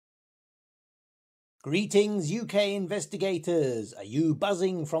Greetings UK investigators! Are you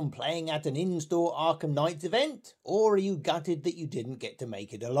buzzing from playing at an in-store Arkham Knights event? Or are you gutted that you didn't get to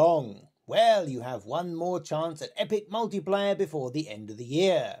make it along? Well, you have one more chance at epic multiplayer before the end of the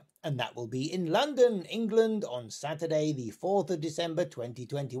year. And that will be in London, England on Saturday the 4th of December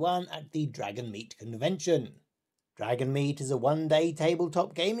 2021 at the Dragonmeet convention. Dragonmeet is a one-day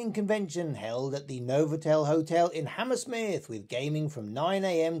tabletop gaming convention held at the Novotel Hotel in Hammersmith, with gaming from 9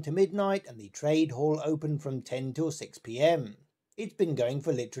 AM to midnight and the trade hall open from 10 till 6 PM. It's been going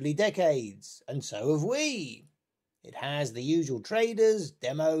for literally decades, and so have we. It has the usual traders,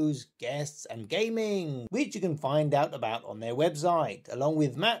 demos, guests and gaming, which you can find out about on their website, along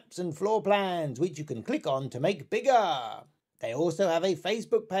with maps and floor plans which you can click on to make bigger. They also have a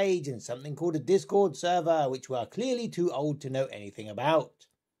Facebook page and something called a Discord server, which we are clearly too old to know anything about.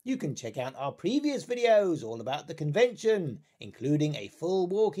 You can check out our previous videos all about the convention, including a full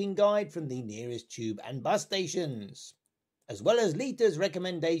walking guide from the nearest tube and bus stations, as well as Lita's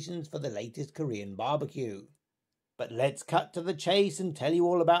recommendations for the latest Korean barbecue. But let's cut to the chase and tell you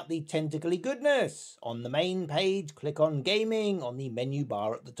all about the tentacly goodness. On the main page, click on Gaming on the menu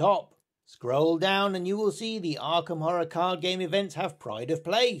bar at the top. Scroll down and you will see the Arkham Horror card game events have pride of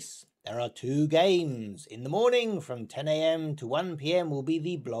place. There are 2 games. In the morning from 10 AM to 1 PM will be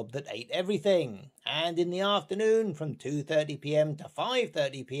the Blob That Ate Everything. And in the afternoon from 2:30 PM to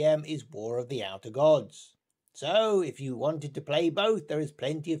 5:30 PM is War of the Outer Gods. So if you wanted to play both, there is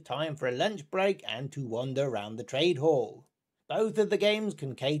plenty of time for a lunch break and to wander around the trade hall. Both of the games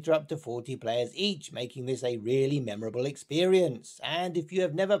can cater up to 40 players each, making this a really memorable experience. And if you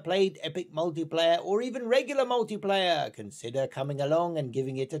have never played epic multiplayer or even regular multiplayer, consider coming along and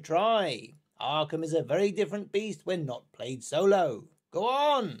giving it a try. Arkham is a very different beast when not played solo. Go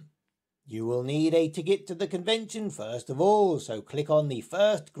on! You will need a ticket to the convention first of all, so click on the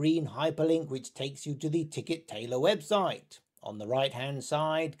first green hyperlink which takes you to the Ticket Tailor website. On the right hand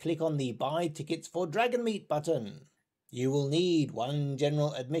side, click on the Buy Tickets for Dragonmeet button. You will need 1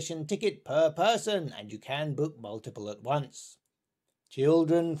 general admission ticket per person, and you can book multiple at once.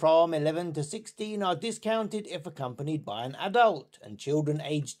 Children from 11 to 16 are discounted if accompanied by an adult, and children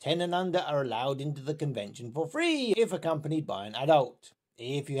aged 10 and under are allowed into the convention for free if accompanied by an adult.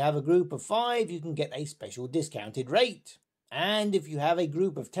 If you have a group of 5, you can get a special discounted rate. And if you have a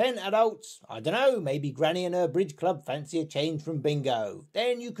group of 10 adults, I don't know, maybe Granny and her bridge club fancy a change from bingo,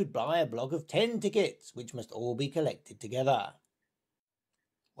 then you could buy a block of 10 tickets, which must all be collected together.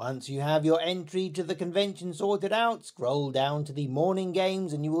 Once you have your entry to the convention sorted out, scroll down to the morning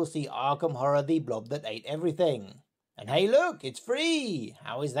games and you will see Arkham Horror: The Blob That Ate Everything. And hey look, it's free!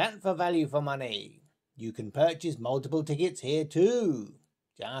 How is that for value for money? You can purchase multiple tickets here too.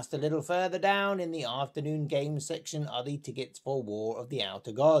 Just a little further down in the afternoon games section are the tickets for War of the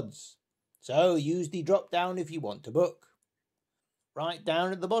Outer Gods. So use the drop down if you want to book. Right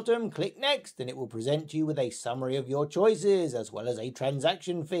down at the bottom, click Next and it will present you with a summary of your choices as well as a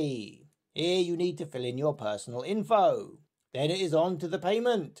transaction fee. Here you need to fill in your personal info. Then it is on to the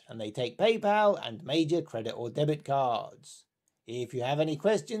payment, and they take PayPal and major credit or debit cards. If you have any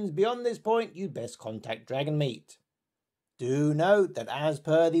questions beyond this point, you'd best contact Dragonmeet. Do note that as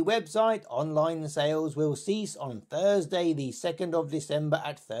per the website, online sales will cease on Thursday the 2nd of December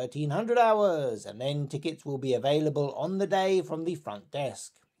at 1300 hours, and then tickets will be available on the day from the front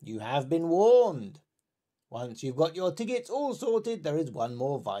desk. You have been warned. Once you've got your tickets all sorted, there is one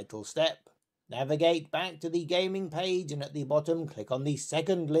more vital step. Navigate back to the gaming page and at the bottom click on the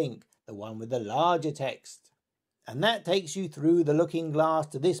second link, the one with the larger text. And that takes you through the looking glass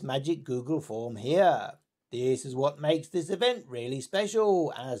to this magic Google form here. This is what makes this event really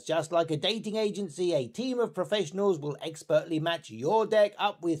special, as just like a dating agency, a team of professionals will expertly match your deck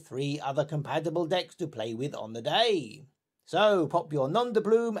up with 3 other compatible decks to play with on the day. So pop your nom de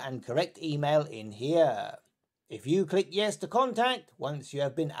plume and correct email in here. If you click yes to contact, once you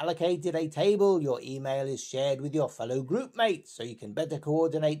have been allocated a table, your email is shared with your fellow group mates so you can better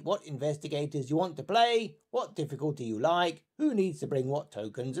coordinate what investigators you want to play, what difficulty you like, who needs to bring what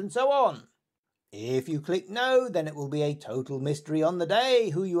tokens and so on. If you click no, then it will be a total mystery on the day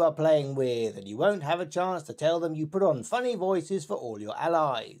who you are playing with, and you won't have a chance to tell them you put on funny voices for all your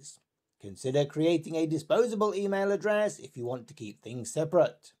allies. Consider creating a disposable email address if you want to keep things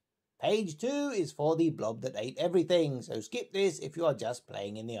separate. Page 2 is for the Blob That Ate Everything, so skip this if you are just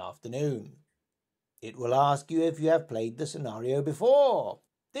playing in the afternoon. It will ask you if you have played the scenario before.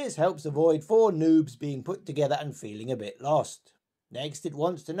 This helps avoid 4 noobs being put together and feeling a bit lost. Next, it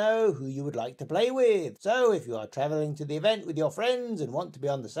wants to know who you would like to play with. So if you are travelling to the event with your friends and want to be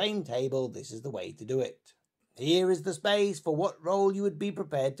on the same table, this is the way to do it. Here is the space for what role you would be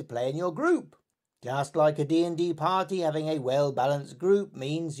prepared to play in your group. Just like a D&D party, having a well-balanced group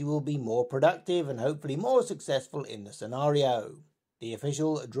means you will be more productive and hopefully more successful in the scenario. The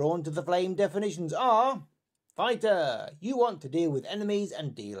official Drawn to the Flame definitions are: Fighter, you want to deal with enemies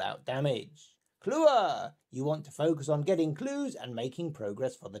and deal out damage. Cluer, you want to focus on getting clues and making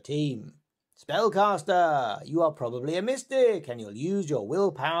progress for the team. Spellcaster, you are probably a mystic and you'll use your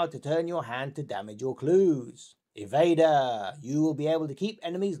willpower to turn your hand to damage your clues. Evader, you will be able to keep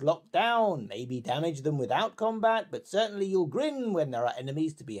enemies locked down, maybe damage them without combat, but certainly you'll grin when there are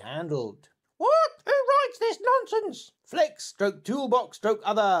enemies to be handled. What? Who writes this nonsense? Flex, stroke toolbox, stroke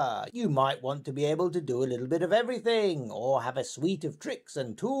other. You might want to be able to do a little bit of everything, or have a suite of tricks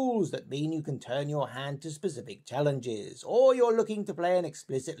and tools that mean you can turn your hand to specific challenges, or you're looking to play an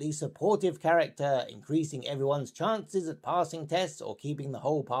explicitly supportive character, increasing everyone's chances at passing tests or keeping the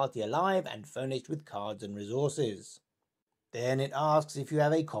whole party alive and furnished with cards and resources. Then it asks if you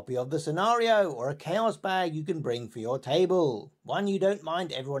have a copy of the scenario or a chaos bag you can bring for your table. One you don't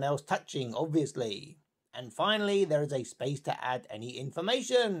mind everyone else touching, obviously. And finally, there is a space to add any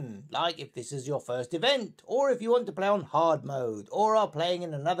information, like if this is your first event, or if you want to play on hard mode, or are playing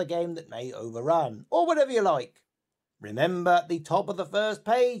in another game that may overrun, or whatever you like. Remember, at the top of the first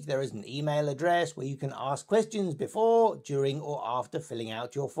page, there is an email address where you can ask questions before, during, or after filling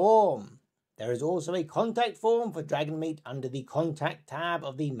out your form. There is also a contact form for Dragonmeet under the Contact tab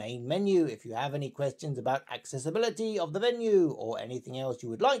of the main menu if you have any questions about accessibility of the venue or anything else you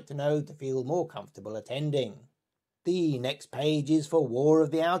would like to know to feel more comfortable attending. The next page is for War of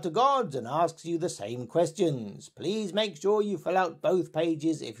the Outer Gods and asks you the same questions. Please make sure you fill out both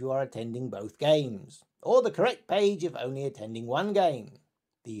pages if you are attending both games, or the correct page if only attending one game.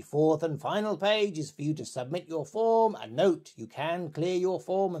 The fourth and final page is for you to submit your form, and note, you can clear your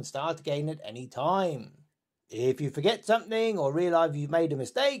form and start again at any time. If you forget something or realise you've made a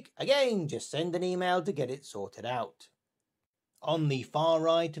mistake, again, just send an email to get it sorted out. On the far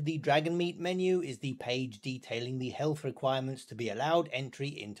right of the Dragonmeet menu is the page detailing the health requirements to be allowed entry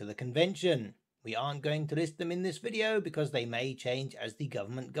into the convention. We aren't going to list them in this video because they may change as the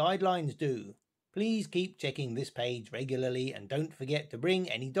government guidelines do. Please keep checking this page regularly and don't forget to bring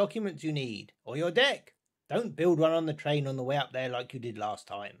any documents you need, or your deck. Don't build one on the train on the way up there like you did last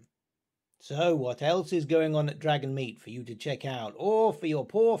time. So what else is going on at Dragonmeet for you to check out, or for your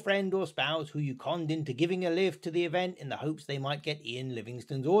poor friend or spouse who you conned into giving a lift to the event in the hopes they might get Ian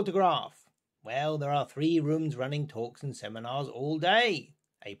Livingstone's autograph? Well, there are 3 rooms running talks and seminars all day.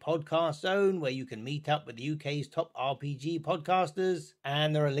 A podcast zone where you can meet up with the UK's top RPG podcasters,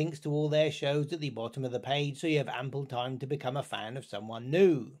 and there are links to all their shows at the bottom of the page so you have ample time to become a fan of someone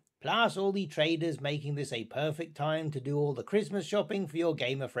new. Plus all the traders making this a perfect time to do all the Christmas shopping for your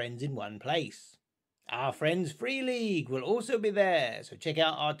gamer friends in one place. Our friends Free League will also be there, so check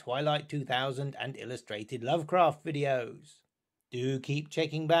out our Twilight 2000 and Illustrated Lovecraft videos. Do keep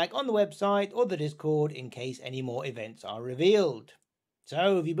checking back on the website or the Discord in case any more events are revealed.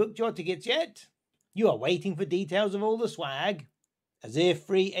 So, have you booked your tickets yet? You are waiting for details of all the swag? As if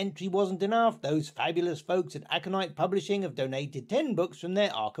free entry wasn't enough, those fabulous folks at Aconite Publishing have donated 10 books from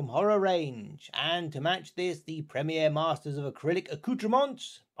their Arkham Horror range. And to match this, the premier masters of acrylic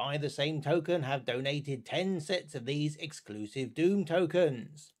accoutrements, by the same token, have donated 10 sets of these exclusive Doom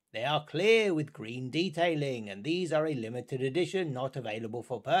tokens. They are clear with green detailing, and these are a limited edition not available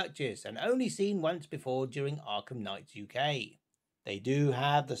for purchase, and only seen once before during Arkham Nights UK. They do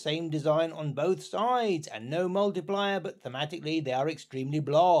have the same design on both sides and no multiplier, but thematically they are extremely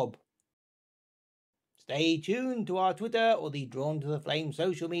blob. Stay tuned to our Twitter or the Drawn to the Flame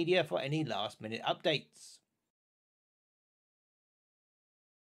social media for any last minute updates.